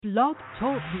Blog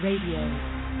Talk Radio.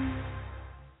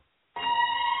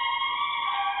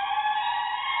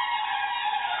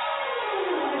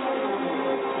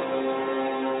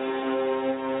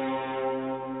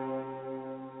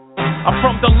 I'm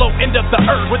from the low end of the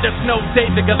earth where there's no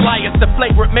David Goliath, the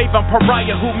flagrant maven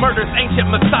pariah who murders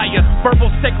ancient messiahs. Verbal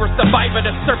sacred survivor,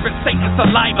 the serpent Satan's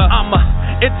saliva. I'm a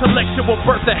intellectual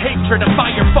birth of hatred and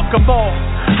fire, fuck 'em all.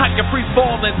 I can free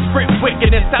fall and sprint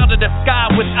wickedness out of the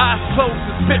sky with eyes closed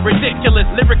and spit ridiculous.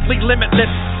 Lyrically limitless,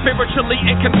 spiritually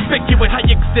inconspicuous. I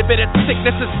exhibit its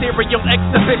sickness, a serial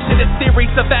exhibition. Its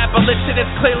theories of abolition is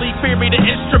clearly fear me the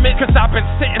instrument. Cause I've been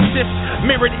sitting this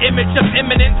mirrored image of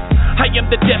imminence. I am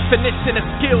the definition of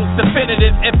skills,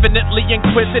 definitive, infinitely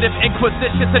inquisitive,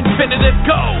 inquisitions infinitive.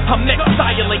 Go! I'm next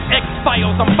silent,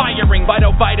 X-Files, I'm firing.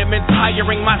 Vital vitamins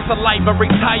hiring, my saliva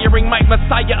retiring. Mike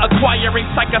Messiah acquiring,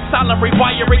 psychosolemn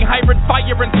rewiring. Hybrid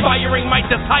fire inspiring, might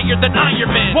just higher than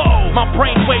Iron Man. Whoa! My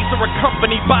brain waves are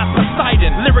accompanied by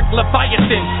Poseidon. Lyric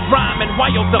Leviathan, rhyme and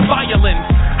wild the violence.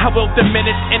 I will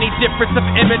diminish any difference of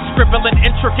image, scribbling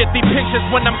intricate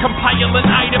depictions when I'm compiling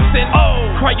items in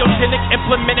cryogenic,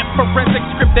 implemented forensic,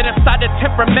 scripted inside the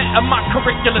temperament of my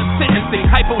curriculum sentencing,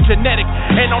 hypogenetic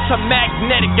and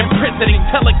ultramagnetic, imprisoning,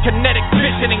 telekinetic,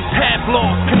 visioning,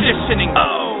 tableau, conditioning.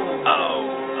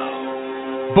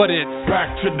 But it's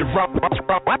back to the rhyme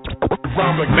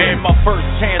again. Man, my first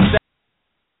chance.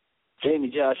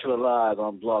 Jayme Joshua live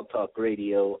on Blog Talk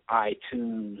Radio,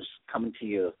 iTunes, coming to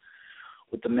you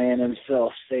with the man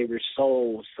himself,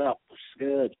 Saviorsoul. What's up? What's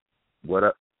good? What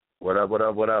up? What up? What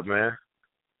up? What up, man?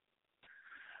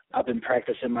 I've been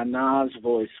practicing my Nas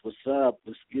voice. What's up?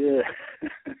 What's good?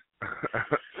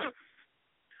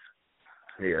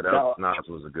 Yeah, Nas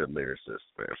was a good lyricist,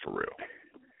 man, for real.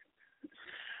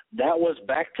 That was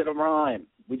Back to the Rhyme.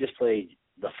 We just played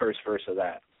the first verse of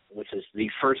that, which is the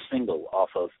first single off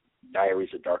of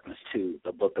Diaries of Darkness 2,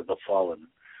 The Book of the Fallen,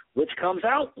 which comes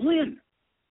out when?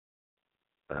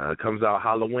 It comes out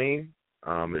Halloween.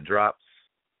 It drops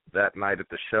that night at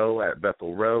the show at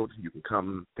Bethel Road. You can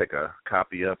come pick a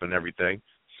copy up and everything.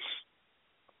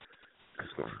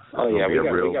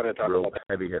 We got to talk about that.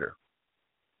 Heavy hitter.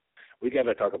 We got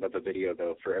to talk about the video,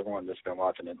 though, for everyone that's been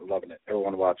watching it and loving it.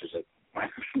 Everyone watches it.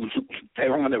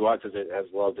 Everyone that watches it has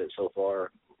loved it so far.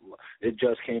 It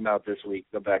just came out this week,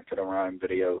 the Back to the Rhyme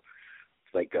video.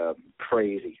 It's like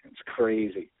crazy. It's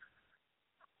crazy.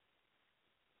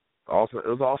 Also, it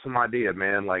was an awesome idea,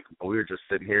 man. Like, we were just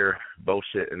sitting here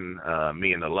bullshitting,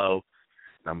 me and the Low.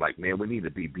 And I'm like, man, we need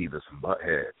to be Beavis and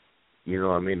Butthead. You know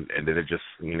what I mean? And then it just,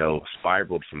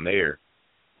 spiraled from there.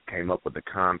 Came up with the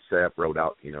concept, wrote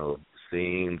out,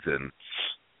 scenes, and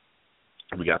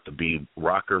we got to be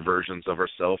rocker versions of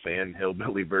ourselves and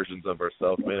hillbilly versions of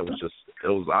ourselves. Man, it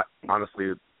was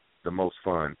honestly the most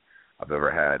fun I've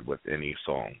ever had with any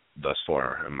song thus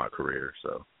far in my career.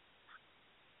 So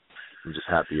I'm just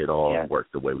happy it all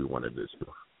worked the way we wanted it to.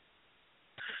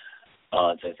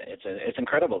 It's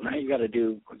incredible. Now you got to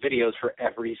do videos for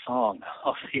every song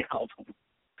off the album.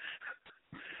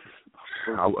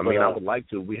 I would like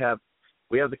to. We have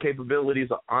the capabilities,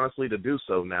 honestly, to do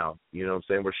so now. You know what I'm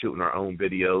saying? We're shooting our own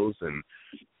videos and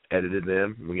edited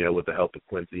them, with the help of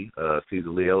Quincy, Caesar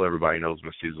Leo. Everybody knows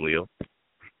Miss Caesar Leo.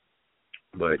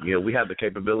 But, we have the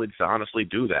capability to honestly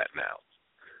do that now.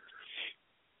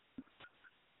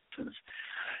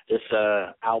 This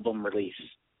album release,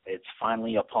 it's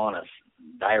finally upon us,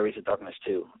 Diaries of Darkness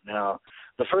 2. Now,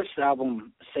 the first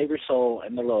album, Saviorsoul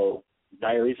and the Low,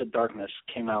 Diaries of Darkness,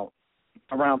 came out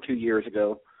around 2 years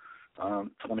ago,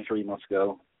 23 months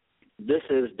ago. This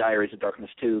is Diaries of Darkness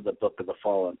 2, The Book of the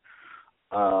Fallen.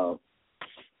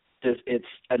 It's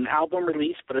an album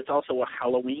release, but it's also a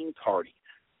Halloween party.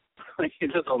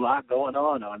 There's a lot going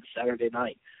on Saturday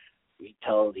night. We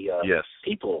tell the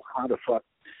people how the fuck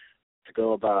to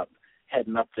go about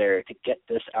heading up there to get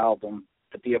this album,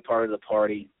 to be a part of the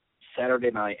party,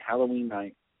 Saturday night, Halloween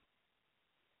night.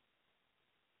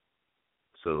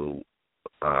 So,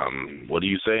 what are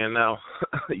you saying now?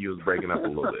 You was breaking up a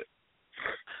little bit.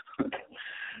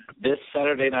 This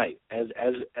Saturday night, as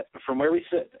from where we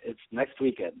sit, it's next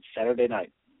weekend, Saturday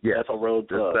night. Yes, Bethel Road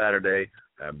Pub. This Saturday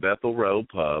at Bethel Road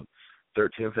Pub,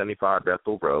 1375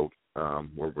 Bethel Road.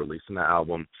 We're releasing the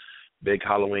album. Big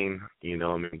Halloween,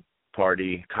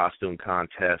 party, costume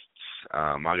contests.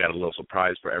 I got a little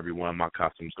surprise for everyone. My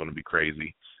costume's going to be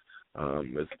crazy.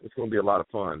 It's going to be a lot of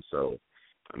fun. So,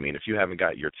 if you haven't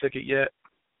got your ticket yet,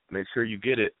 make sure you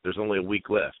get it. There's only a week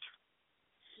left.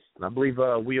 And I believe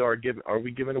are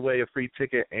we giving away a free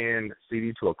ticket and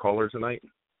CD to a caller tonight?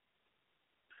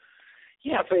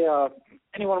 Yeah, if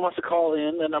anyone wants to call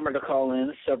in, the number to call in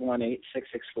is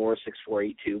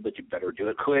 718-664-6482, but you better do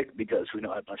it quick because we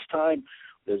don't have much time.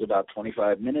 There's about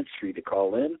 25 minutes for you to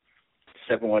call in.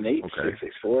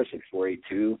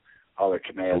 718-664-6482. Holler at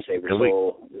Command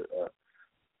Saviorsoul.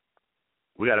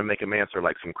 We got to make them answer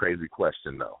like some crazy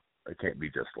question, though. It can't be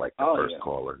just like the first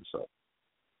caller and so.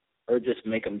 Or just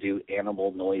make them do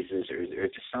animal noises or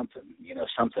just something,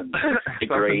 something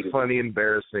degrading. Something funny,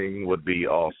 embarrassing would be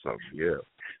awesome, yeah.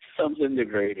 Something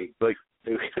degrading. But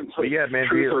yeah, man.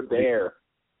 Truth or dare.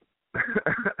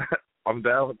 I'm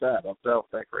down with that. I'm down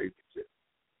with that crazy shit.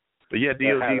 But yeah,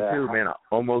 DOD too, man. I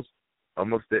almost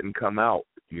didn't come out.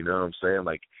 You know what I'm saying?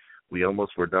 Like, we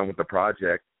almost were done with the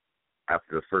project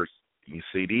after the first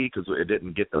CD because it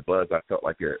didn't get the buzz I felt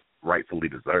like it rightfully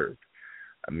deserved.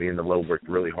 Me and the Low worked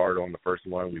really hard on the first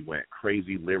one. We went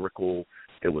crazy lyrical.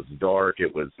 It was dark.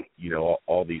 It was,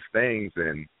 all these things,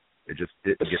 and it just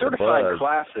didn't get the buzz. Certified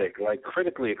classic, like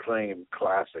critically acclaimed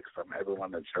classic from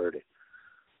everyone that's heard it.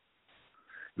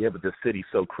 Yeah, but the city's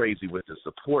so crazy with the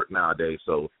support nowadays,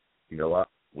 so,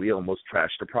 we almost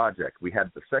trashed the project. We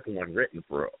had the second one written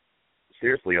for,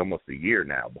 seriously, almost a year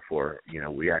now before,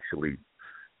 we actually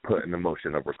put in the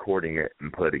motion of recording it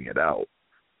and putting it out.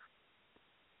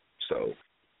 So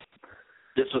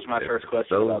this was my first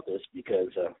question about this because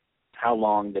how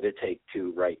long did it take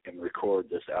to write and record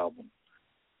this album?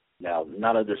 Now,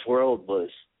 Not of This World was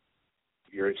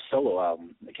your solo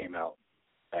album that came out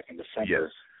back in December.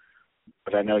 Yes.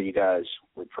 But I know you guys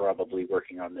were probably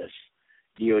working on this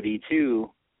DOD 2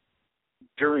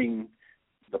 during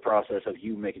the process of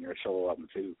you making your solo album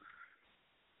too.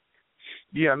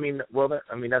 Yeah,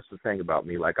 that's the thing about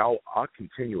me. Like, I'll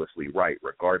continuously write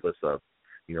regardless of,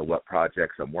 what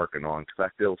projects I'm working on because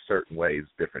I feel certain ways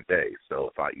different days. So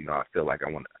if I feel like I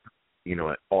want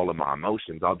to, all of my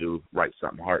emotions, I'll write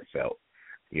something heartfelt.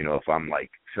 If I'm like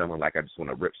feeling like I just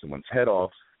want to rip someone's head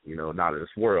off, Not of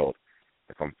This World.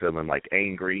 If I'm feeling like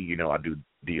angry, I do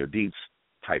DOD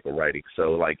type of writing.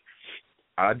 So like,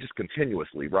 I just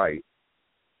continuously write.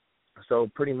 So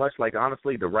pretty much like,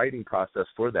 honestly, the writing process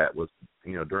for that was,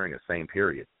 during the same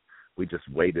period. We just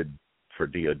waited for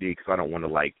DOD because I don't want to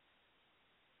like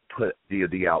put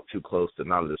DOD out too close to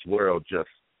Not of This World just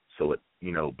so it,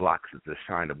 blocks the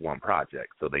shine of one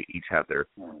project. So they each have their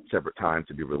separate time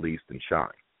to be released and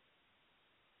shine.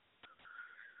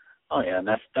 Oh yeah, and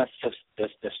that's just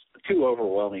too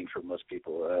overwhelming for most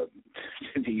people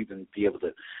to even be able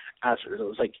to answer. It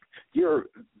was like you're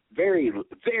very,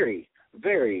 very,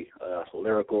 very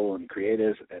lyrical and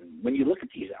creative. And when you look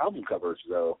at these album covers,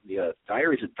 though, the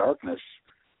Diaries of Darkness,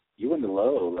 You and the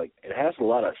Low, like it has a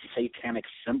lot of satanic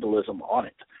symbolism on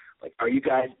it. Like, are you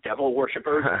guys devil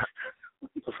worshippers?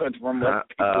 From what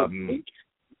people think?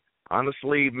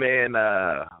 Honestly, man,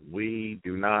 we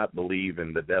do not believe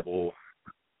in the devil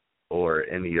or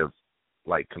any of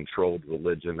like controlled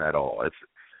religion at all.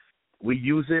 We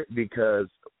use it because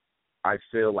I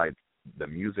feel like the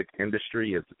music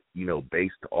industry is,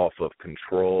 based off of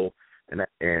control and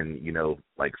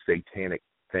like satanic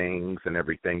things and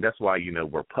everything. That's why,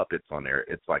 we're puppets on there.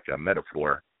 It's like a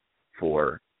metaphor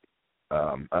for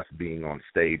us being on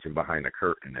stage and behind a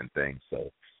curtain and things.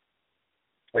 So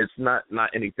it's not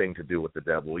anything to do with the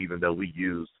devil, even though we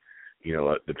use,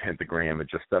 the pentagram and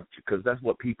just stuff, because that's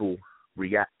what people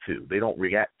react to. They don't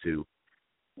react to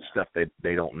stuff that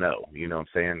they don't know. You know what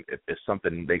I'm saying? If it's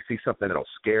something, they see something that'll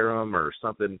scare them or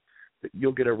something,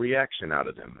 you'll get a reaction out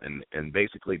of them. And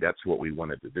basically that's what we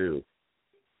wanted to do,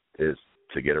 is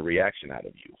to get a reaction out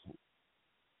of you.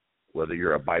 Whether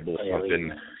you're a Bible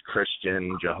thumping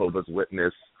Christian, Jehovah's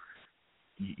Witness,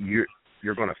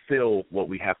 you're going to feel what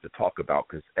we have to talk about,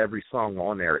 because every song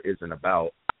on there isn't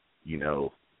about,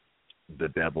 the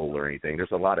devil or anything.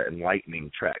 There's a lot of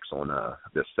enlightening tracks on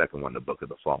this second one, The Book of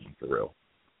the Fallen, for real.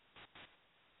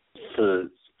 So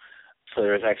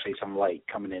there's actually some light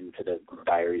coming into the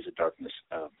Diaries of Darkness,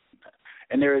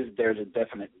 and there's a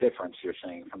definite difference, you're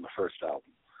saying, from the first album.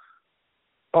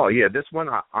 Oh yeah, this one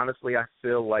honestly I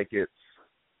feel like it's,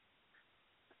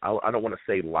 I don't want to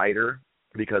say lighter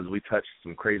because we touched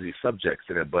some crazy subjects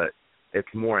in it, but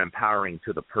it's more empowering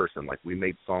to the person. Like, we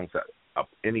made songs that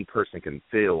any person can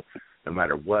feel, no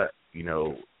matter what,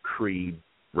 creed,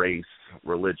 race,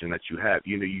 religion that you have.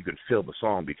 You can feel the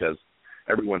song because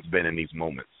everyone's been in these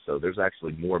moments. So there's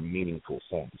actually more meaningful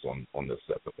songs on this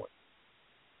second one.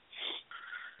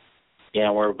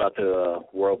 Yeah, we're about to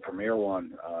world premiere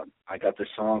one. I got this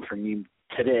song from you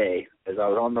today as I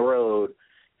was on the road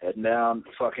heading down to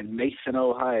fucking Mason,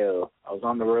 Ohio. I was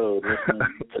on the road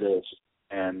listening to this,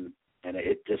 and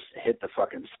it just hit the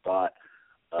fucking spot.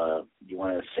 You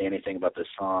want to say anything about this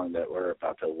song that we're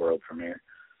about to world premiere.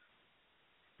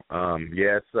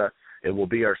 Yeah, it will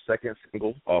be our second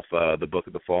single off the Book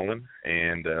of the Fallen,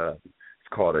 and it's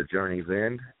called A Journey's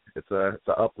End. It's an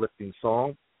uplifting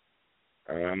song.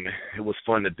 It was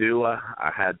fun to do.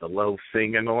 I had the low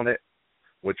singing on it,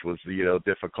 which was,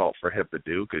 difficult for him to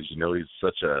do because, he's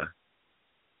such a,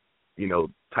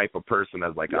 type of person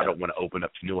that's like, I don't want to open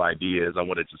up to new ideas. I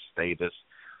want to just stay this,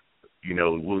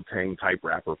 Wu-Tang type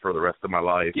rapper for the rest of my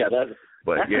life. Yeah, that's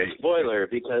a spoiler,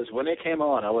 because when it came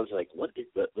on, I was like, "What?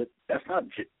 That's not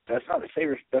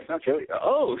Savior. That's not Joey.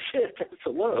 Oh shit, that's a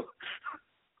low."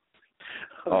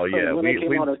 Oh yeah, we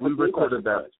recorded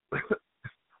that. Surprised.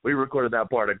 We recorded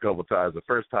that part a couple times. The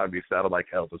first time he sounded like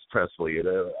Elvis Presley.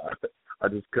 I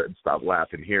just couldn't stop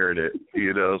laughing hearing it.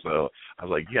 So I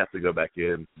was like, you have to go back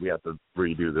in. We have to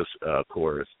redo this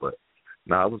chorus. But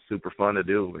no, it was super fun to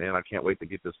do, man. I can't wait to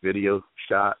get this video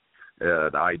shot.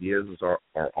 The ideas are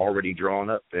already drawn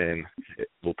up, and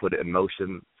we'll put it in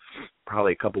motion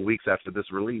probably a couple weeks after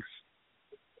this release.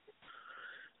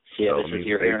 Yeah, so,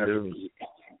 you're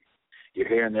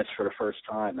hearing this for the first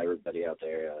time, everybody out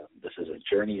there. This is A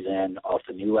Journey's End off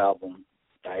the new album,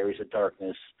 Diaries of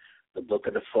Darkness, The Book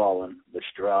of the Fallen, which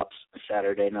drops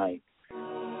Saturday night.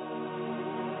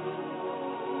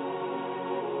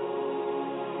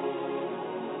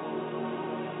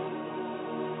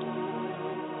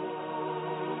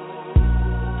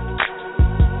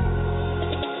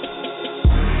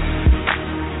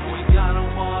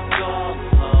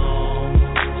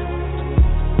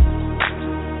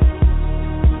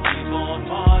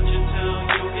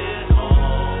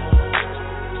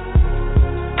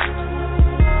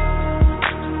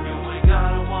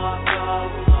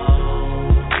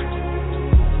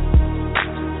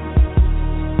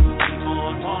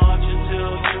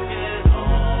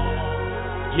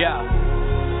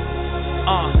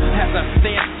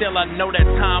 I know that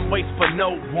time waits for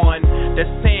no one. The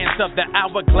sands of the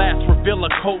hourglass reveal a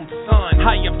cold sun.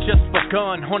 I have just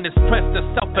begun on this quest of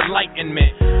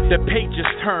self-enlightenment. The pages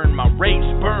turn, my rage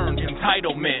burns,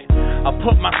 entitlement. I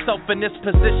put myself in this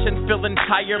position, feeling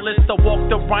tireless. I walk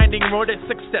the winding road of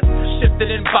success,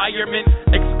 shifted environment.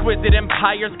 Exquisite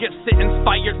empires get sit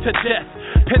inspired to death.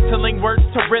 Penciling words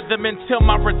to rhythm until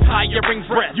my retiring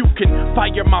breath. You can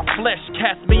fire my flesh,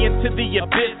 cast me into the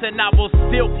abyss, and I will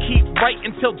still keep right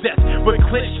until death. With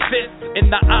clenched fists in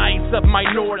the eyes of my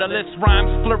Nautilus,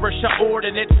 rhymes flourish are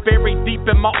ordinates buried deep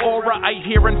in my aura. I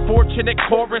hear unfortunate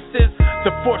choruses,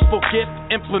 the forceful gift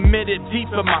implemented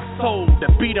deep in my soul. The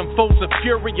beaten foes of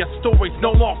furious stories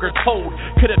no longer told.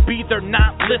 Could it be they're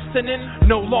not listening?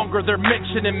 No longer they're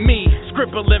mentioning me.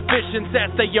 Scribbling visions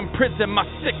as they imprison my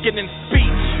sickening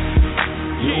speech.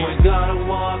 You ain't gotta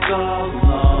walk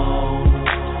alone.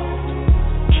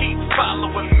 Keep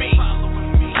following me.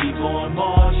 Keep on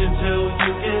marching till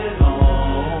you get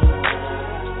home.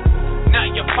 Now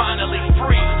you're finally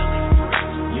free.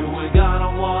 You ain't gotta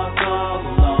walk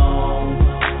alone.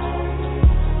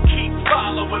 Keep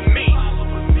following me.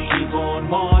 Keep on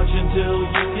marching till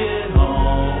you get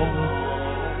home.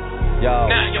 Yo,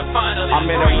 now you're finally I'm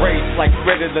in a race like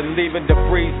Ritalin, leaving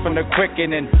debris from the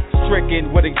quickening. Stricken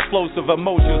with explosive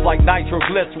emotions like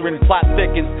nitroglycerin. Plot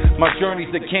thickens, my journey's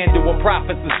akin to a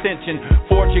prophet's ascension.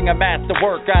 Forging a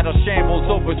masterwork out of shambles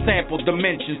over sample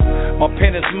dimensions. My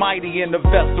pen is mighty in the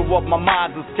vessel of my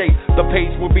mind's escape. The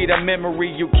page will be the memory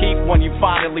you keep when you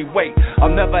finally wait. I'll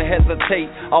never hesitate,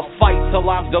 I'll fight till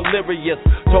I'm delirious.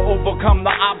 To overcome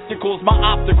the obstacles my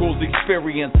opticals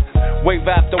experience. Wave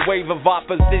after wave of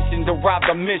opposition to rob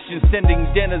the mission. Sending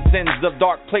denizens of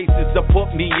dark places to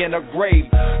put me in a grave.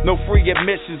 No free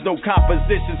admissions, no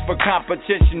compositions for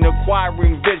competition.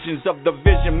 Acquiring visions of the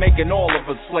vision, making all of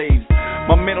us slaves.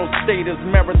 My mental state is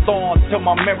marathon till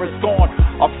my merit's gone.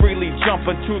 I freely jump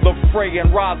into the fray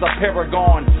and rise a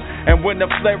paragon. And when the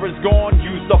flare is gone,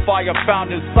 use the fire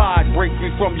found inside. Break me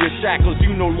from your shackles,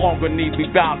 you no longer need me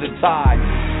bound and tied.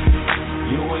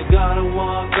 You ain't gotta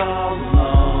walk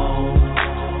alone.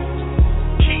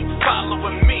 Keep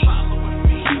following me.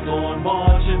 Keep on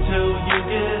marching till you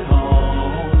get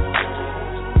home.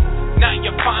 Now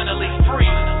you're finally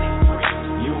free.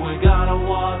 You ain't gotta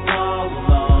walk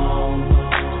alone.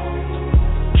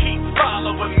 Keep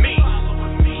following me.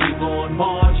 Keep on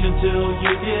marching till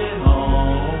you get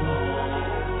home.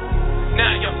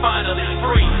 Now you're finally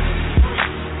free.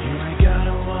 You ain't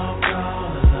gotta walk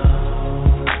alone.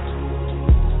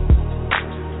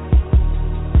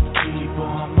 Keep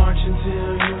on marching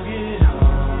till you get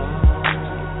home.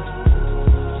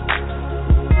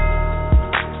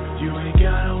 You ain't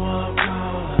gotta walk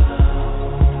alone.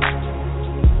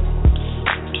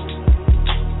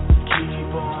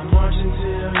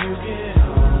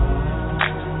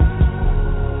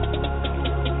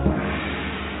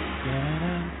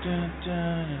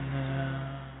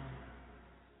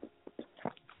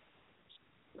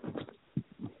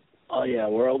 Oh yeah,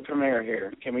 world premiere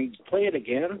here. Can we play it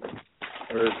again?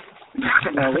 Or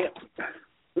no,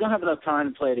 we don't have enough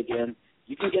time to play it again.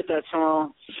 You can get that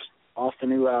song off the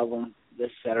new album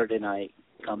this Saturday night.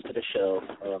 Come to the show.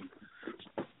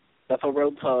 Bethel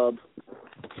Road Pub,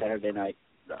 Saturday night,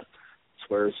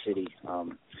 Swerve City.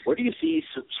 Where do you see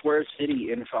Swerve City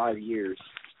in 5 years?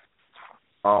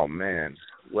 Oh, man.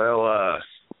 Well,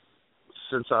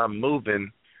 since I'm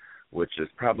moving, which is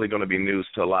probably going to be news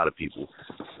to a lot of people,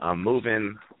 I'm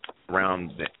moving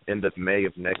around the end of May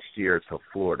of next year to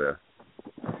Florida.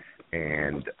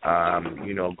 And, I'm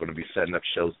going to be setting up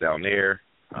shows down there.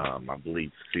 I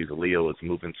believe Caesar Leo is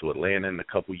moving to Atlanta in a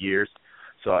couple years.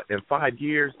 So in 5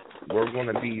 years, we're going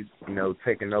to be,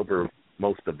 taking over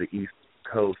most of the East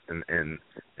Coast and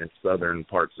southern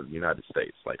parts of the United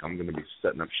States. Like, I'm going to be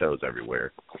setting up shows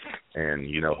everywhere. And,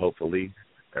 hopefully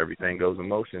everything goes in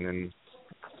motion and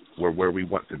we're where we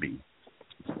want to be.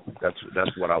 That's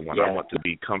what I want. Yeah. I want to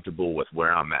be comfortable with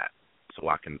where I'm at so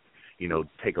I can,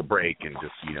 take a break and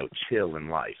just, chill in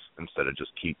life instead of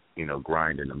just keep,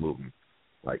 grinding and moving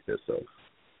like this. So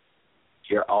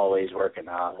you're always working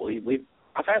out.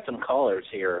 I've had some callers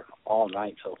here all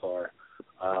night so far.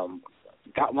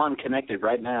 Got one connected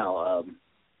right now.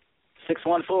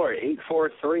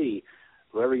 614-843.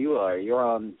 Whoever you are, you're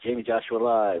on Jayme Joshua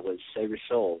Live with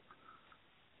Saviorsoul.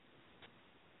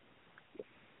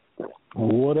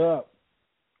 What up?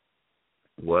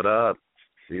 What up?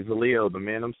 Caesar Leo, the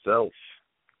man himself.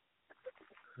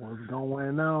 What's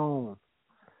going on?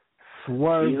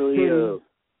 Swerve City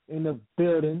in the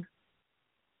building.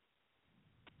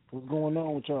 What's going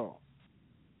on with y'all?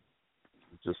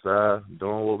 Just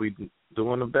doing what we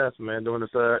doing the best, man. Doing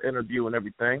this interview and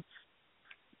everything.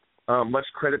 Much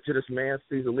credit to this man,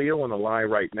 Caesar Leo, on the line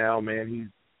right now, man. He's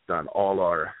done all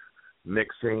our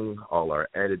mixing, all our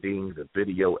editing, the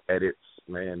video edits,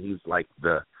 man. He's like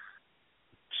the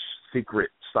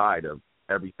secret side of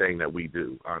everything that we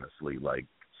do, honestly. Like,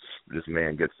 this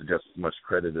man gets just as much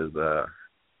credit as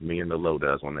me and the Low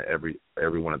does on every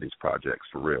one of these projects,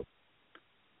 for real.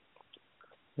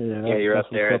 Yeah, you're up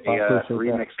there at the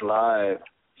Remix Live.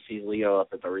 See Leo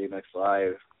up at the Remix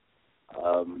Live.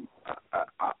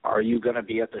 Are you going to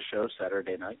be at the show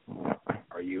Saturday night?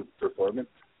 Are you performing?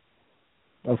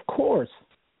 Of course.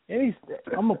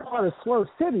 I'm a part of Swerve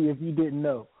City, if you didn't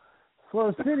know.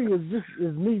 Swerve City is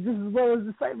me just as well as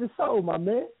the Saviorsoul, my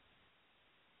man.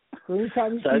 So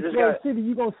anytime you see Swerve City,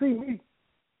 you're going to see me.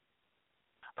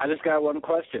 I just got one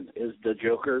question. Is the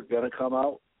Joker going to come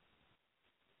out?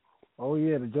 Oh,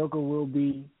 yeah, the Joker will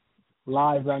be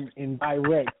live in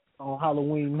direct on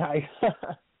Halloween night.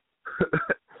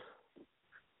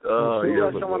 We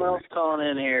got someone else calling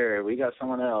in here. We got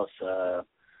someone else.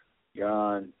 You're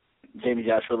on Jayme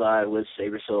Joshua Live with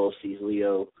Saviorsoul, Caesar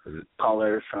Leo,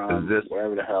 caller from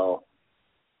wherever the hell.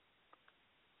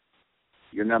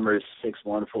 Your number is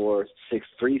 614-633.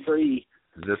 Is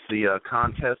this the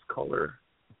contest caller?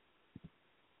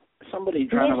 Somebody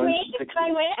trying to win.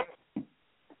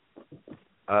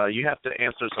 You have to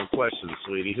answer some questions,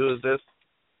 sweetie. Who is this?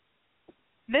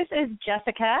 This is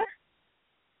Jessica.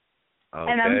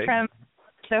 Okay. And I'm from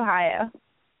Ohio.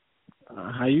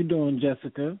 How you doing,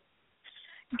 Jessica?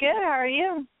 Good. How are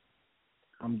you?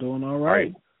 I'm doing all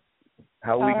right.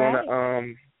 How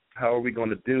are we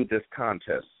gonna do this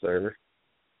contest, sir?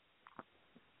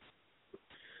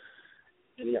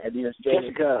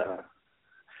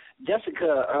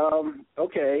 Jessica,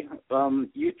 okay.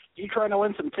 You trying to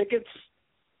win some tickets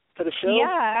to the show?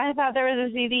 Yeah, I thought there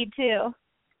was a CD too.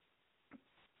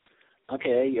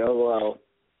 Okay, do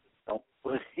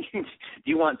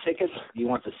you want tickets? Do you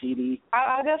want the CD?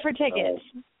 I'll go for tickets.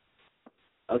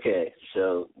 Okay,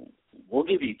 so we'll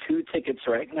give you 2 tickets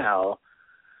right now.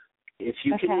 If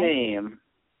you can name,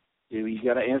 you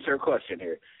got to answer a question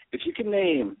here. If you can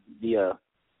name the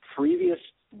previous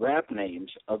rap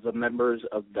names of the members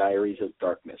of Diaries of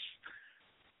Darkness,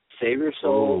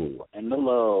 Saviorsoul and the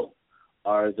Low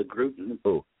are the group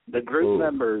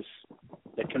members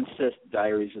that consist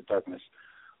Diaries of Darkness.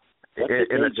 In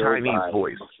a Chinese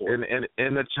voice.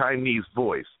 In a Chinese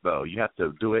voice, though. You have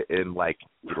to do it in like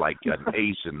an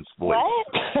Asian's voice.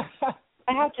 What?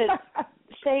 I have to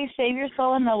say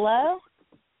Saviorsoul and the Low?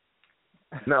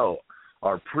 No,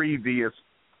 our previous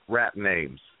rap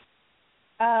names.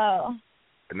 Oh.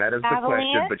 And that is the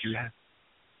Avalanche? question, but you have...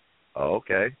 Oh,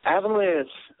 okay. Avalanche.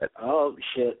 Oh,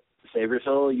 shit.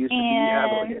 Saviorsoul used to be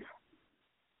Avalanche.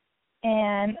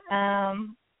 And,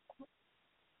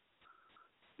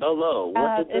 The Low.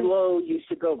 What did the Low used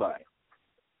to go by?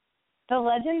 The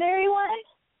legendary one?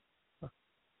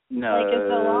 No. Like, is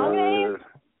the long name?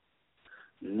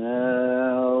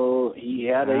 No. He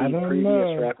had a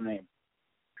previous rap name?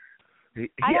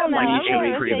 I don't know. Like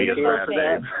I'm a previous rap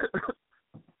name.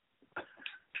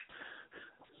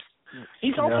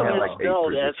 He's also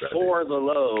misspelled as like For the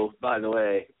Low, by the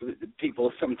way.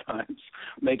 People sometimes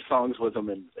make songs with him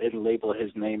and label his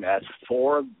name as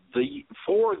For the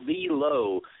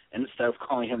Low instead of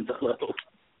calling him the Low.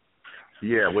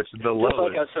 Yeah, which the Low just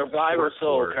like a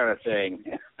Saviorsoul kind of thing.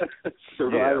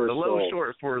 Saviorsoul. The Low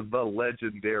short for the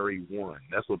legendary one.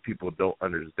 That's what people don't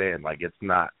understand. Like, it's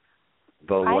not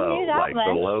the Low. I knew that like much.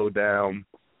 the Low down.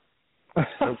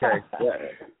 Okay.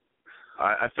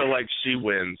 I feel like she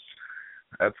wins.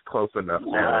 That's close enough.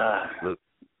 I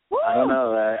don't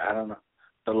know. I don't know.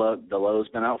 The Low's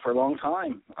been out for a long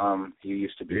time. He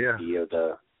used to be CEO of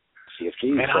the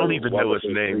CFG. Man, I don't even know his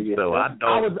name, so I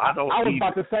was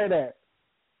about to say that.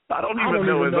 I don't even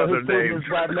know his other name.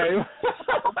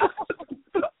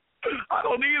 I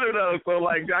don't either though, so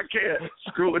like I can't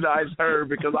scrutinize her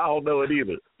because I don't know it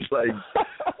either. Like,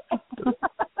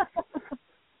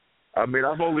 I mean,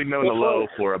 I've only known the Low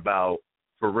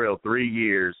for 3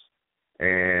 years.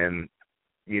 And,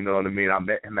 you know what I mean, I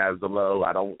met him as the Low.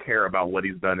 I don't care about what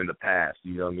he's done in the past.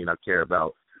 You know what I mean? I care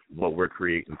about what we're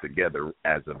creating together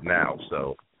as of now.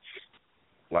 So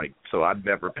I'd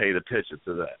never paid attention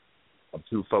to that. I'm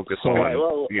too focused on,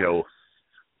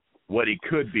 what he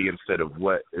could be instead of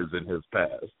what is in his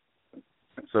past.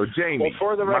 So, Jayme,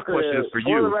 for the record, my question is for you.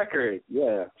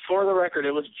 For the record,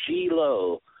 it was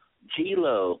G-Lo.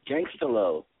 G-Lo. Gangsta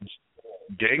Low.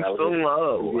 Gangsta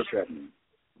Low.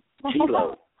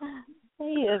 G-Lo. He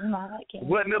is not like him.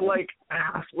 Wasn't it like,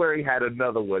 I swear he had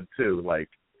another one too, like,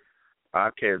 I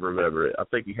can't remember it. I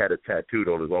think he had it tattooed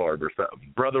on his arm or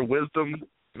something. Brother Wisdom,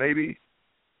 maybe?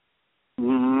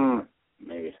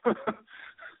 Maybe.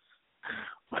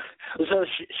 So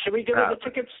should we give her the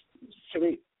tickets? Should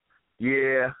we?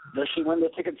 Yeah. Does she win the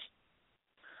tickets?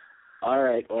 All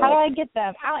right. Well, how do I get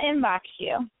them? I'll inbox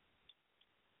you.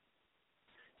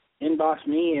 Inbox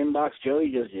me, inbox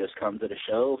Joey. Just come to the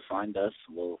show, find us.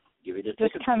 We'll give you the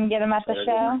tickets. Just come get them at the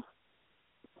show.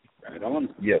 Right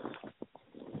on. Yes.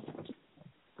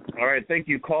 All right. Thank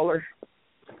you, caller.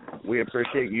 We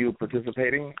appreciate you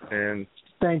participating, and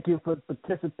thank you for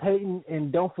participating.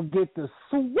 And don't forget to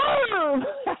swerve.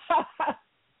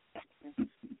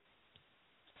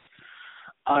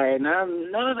 All right. Now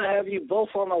that I have you both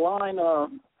on the line,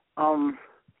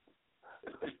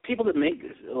 people that make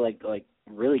like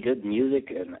really good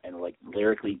music and like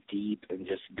lyrically deep and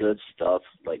just good stuff,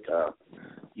 like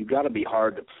you got to be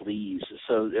hard to please.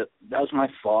 So that was my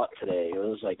thought today. It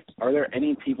was like, are there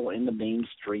any people in the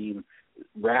mainstream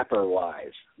rapper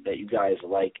wise that you guys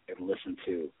like and listen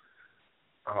to?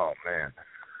 Oh man,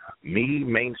 me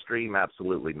mainstream,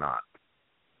 absolutely not.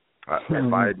 If I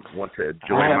want to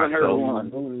enjoy myself,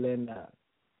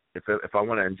 if I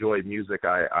want to enjoy music,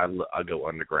 I go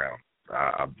underground.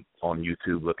 I'm on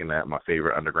YouTube looking at my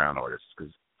favorite underground artists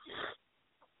because,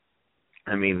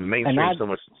 I mean,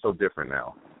 mainstream's so different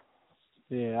now.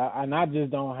 Yeah, and I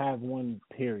just don't have one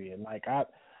period. Like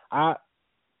I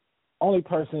only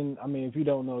person. I mean, if you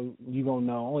don't know, you gonna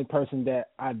know. Only person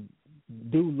that I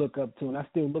do look up to, and I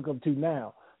still look up to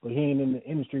now, but he ain't in the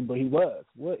industry, but he was.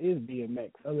 What is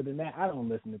DMX? Other than that, I don't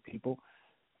listen to people.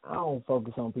 I don't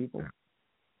focus on people.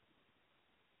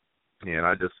 Yeah, and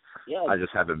I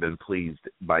just haven't been pleased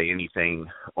by anything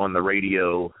on the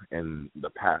radio in the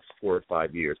past 4 or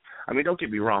 5 years. I mean, don't get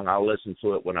me wrong, I'll listen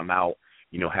to it when I'm out,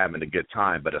 having a good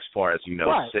time. But as far as,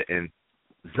 sitting,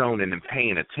 zoning and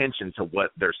paying attention to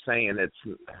what they're saying, it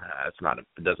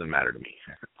doesn't matter to me.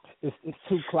 It's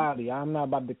too cloudy. I'm not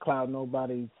about to cloud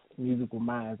nobody's musical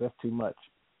minds. That's too much.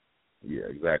 Yeah,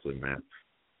 exactly, man.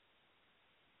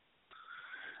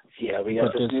 Yeah, we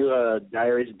got this new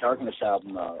Diaries of Darkness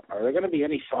album. Are there going to be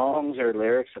any songs or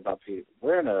lyrics about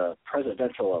we're in a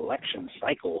presidential election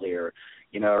cycle here.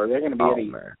 Are there going to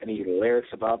be any lyrics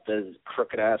about the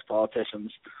crooked-ass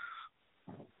politicians?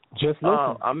 Just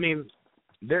listen. I mean,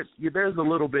 there's a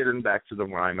little bit in back to the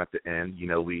rhyme at the end,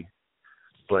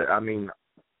 but I mean,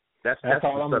 that's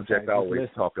the subject I always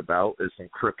talk about is some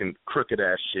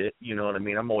crooked-ass shit. You know what I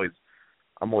mean? I'm always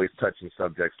touching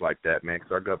subjects like that, man,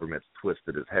 because our government's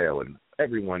twisted as hell, and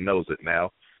everyone knows it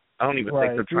now. I don't even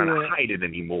think they're trying to hide it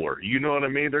anymore. You know what I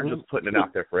mean? They're just putting it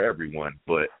out there for everyone.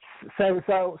 But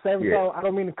Saviorsoul, I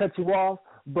don't mean to cut you off,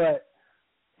 but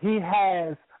he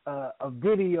has a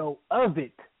video of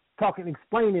it,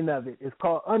 explaining of it. It's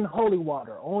called Unholy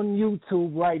Water on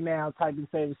YouTube right now. Type in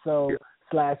Saviorsoul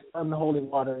 /Unholy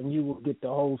Water, and you will get the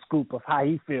whole scoop of how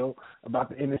he feel about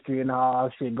the industry and all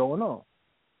shit going on.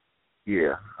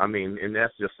 Yeah, I mean, and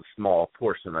that's just a small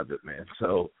portion of it, man.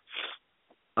 So,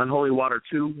 Unholy Water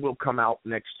 2 will come out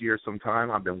next year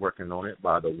sometime. I've been working on it,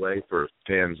 by the way, for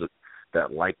fans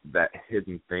that like that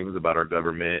hidden things about our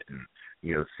government and,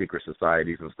 secret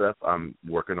societies and stuff. I'm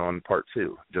working on part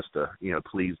 2 just to,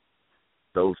 please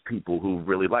those people who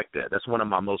really like that. That's one of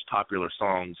my most popular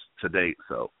songs to date,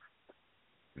 so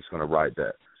I'm just going to ride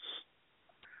that.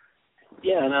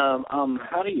 Yeah, and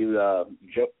how do you,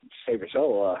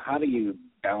 Saviorsoul, how do you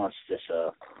balance this,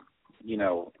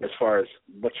 as far as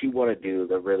what you want to do,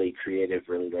 the really creative,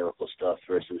 really lyrical stuff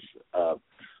versus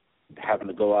having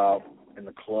to go out in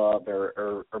the club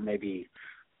or maybe,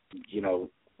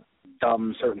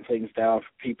 dumb certain things down for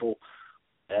people,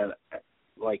 and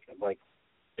like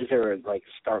is there a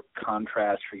stark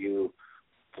contrast for you,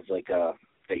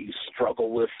 that you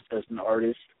struggle with as an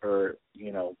artist, or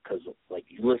because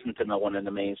you listen to no one in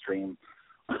the mainstream,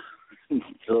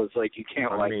 so it's you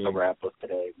can't the rap of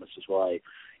today, which is why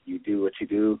you do what you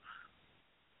do.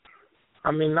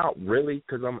 I mean, not really,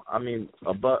 because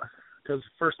because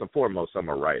first and foremost, I'm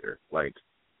a writer.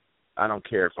 I don't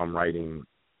care if I'm writing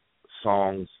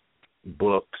songs,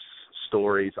 books,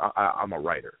 stories. I'm a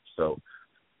writer. So,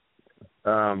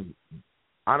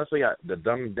 honestly, the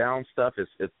dumbed down stuff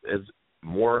is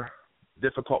more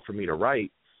difficult for me to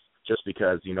write, just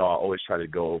because I always try to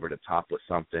go over the top with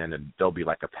something, and there'll be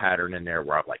a pattern in there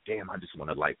where I'm damn, I just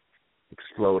want to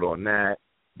explode on that.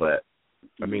 But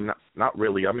I mean, not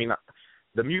really. I mean,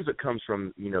 the music comes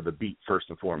from the beat first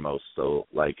and foremost. So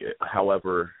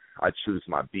however I choose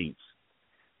my beats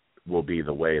will be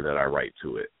the way that I write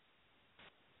to it.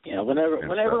 Yeah, when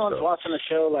everyone's watching a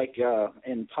show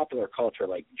in popular culture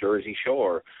like Jersey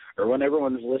Shore, or when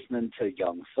everyone's listening to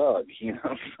Young Thug, and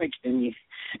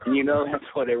that's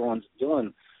what everyone's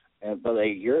doing, but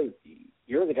you're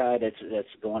the guy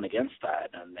that's going against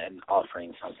that and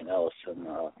offering something else, and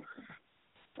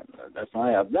that's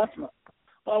my.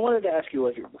 Well, I wanted to ask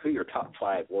you who your top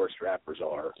 5 worst rappers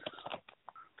are.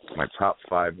 My top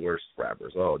 5 worst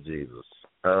rappers. Oh Jesus.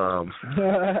 I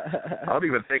don't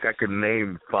even think I could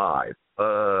name 5.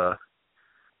 But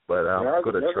I'm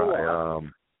gonna try.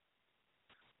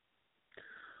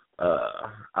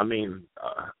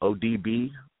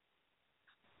 ODB.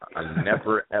 I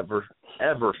never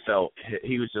ever felt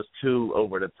he was just too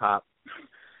over the top,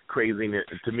 crazy. And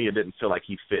to me, it didn't feel like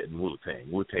he fit in Wu-Tang.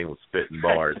 Wu-Tang was spitting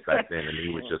bars back then, and he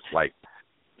was just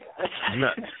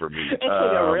nuts for me. It's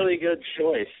a really good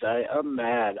choice. I'm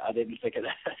mad I didn't think of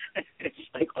that. It's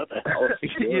what the hell is he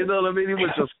doing? You know what I mean? He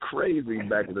was just crazy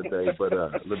back in the day. But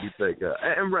let me think.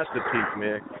 And rest in peace,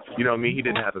 man. You know what I mean? He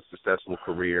didn't have a successful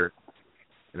career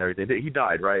and everything. He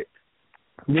died, right?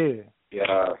 Yeah.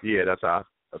 Yeah, that's how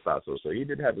so he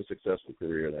did have a successful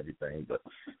career and everything, but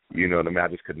the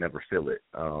Magic could never feel it.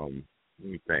 Let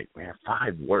me think, man.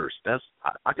 5 worst.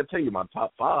 I could tell you my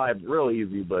top 5 real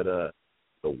easy, but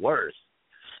the worst.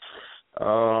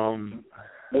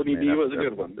 ODB was a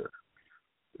good one.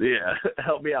 Yeah,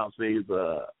 help me out, Steve.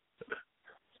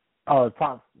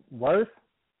 Top worst?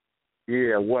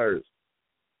 Yeah, worst.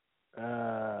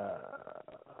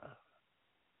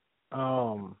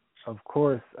 Of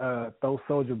course, throw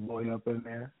Soulja Boy up in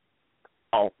there.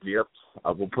 Oh, yep. I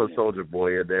will put Soulja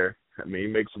Boy in there. I mean, he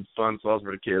makes some fun songs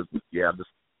for the kids, but yeah, just.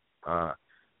 That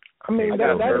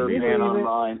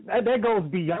goes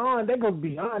beyond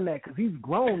that, because he's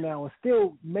grown now and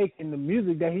still making the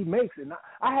music that he makes. And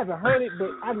I haven't heard it, but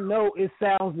I know it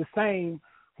sounds the same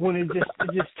when it's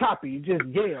just choppy. It just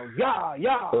yells,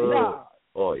 yeah.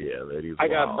 Oh yeah, ladies. I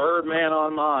got Birdman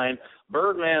on mine.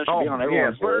 Birdman should be on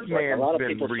everyone's list. Birdman's a lot of been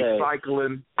people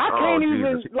recycling. I can't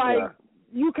even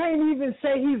you can't even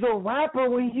say he's a rapper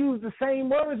when he uses the same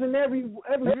words in every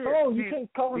song. You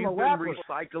can't call him a rapper. He's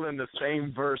been recycling the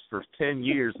same verse for 10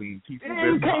 years, and he's been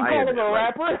you can't call him a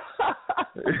rapper.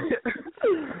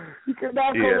 You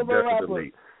cannot call him a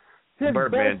rapper.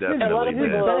 Birdman definitely. A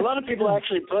lot of people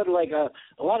actually put a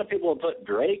lot of people put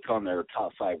Drake on their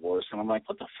top 5 worst, and I'm like,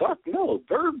 what the fuck? No,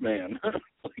 Birdman.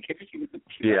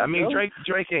 I mean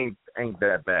Drake ain't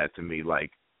that bad to me.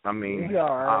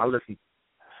 I listen.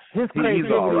 His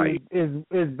creativity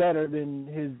is better than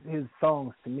his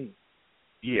songs to me.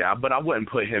 Yeah, but I wouldn't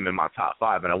put him in my top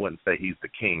 5, and I wouldn't say he's the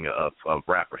king of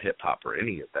rap or hip hop or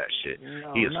any of that shit.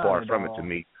 No, he is far from it to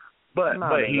me. But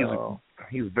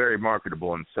he's very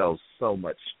marketable and sells so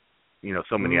much,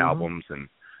 so many albums and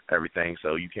everything.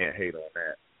 So you can't hate on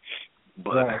that.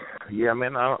 But yeah,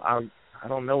 man, I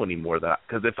don't know anymore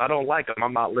because if I don't like him,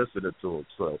 I'm not listening to him.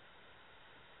 So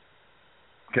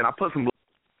can I put some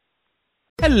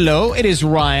Hello, it is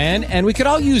Ryan, and we could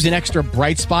all use an extra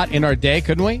bright spot in our day,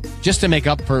 couldn't we? Just to make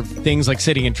up for things like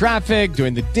sitting in traffic,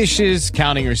 doing the dishes,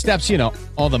 counting your steps, you know,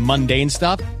 all the mundane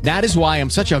stuff. That is why I'm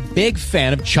such a big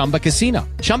fan of Chumba Casino.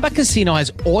 Chumba Casino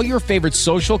has all your favorite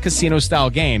social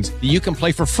casino-style games that you can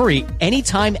play for free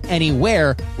anytime,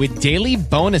 anywhere with daily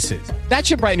bonuses. That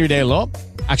should brighten your day a little.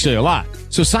 Actually, a lot.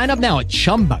 So sign up now at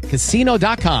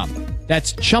ChumbaCasino.com.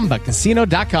 That's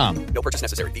ChumbaCasino.com. No purchase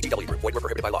necessary. VGW Group. Void where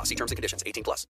prohibited by law. See terms and conditions. 18+.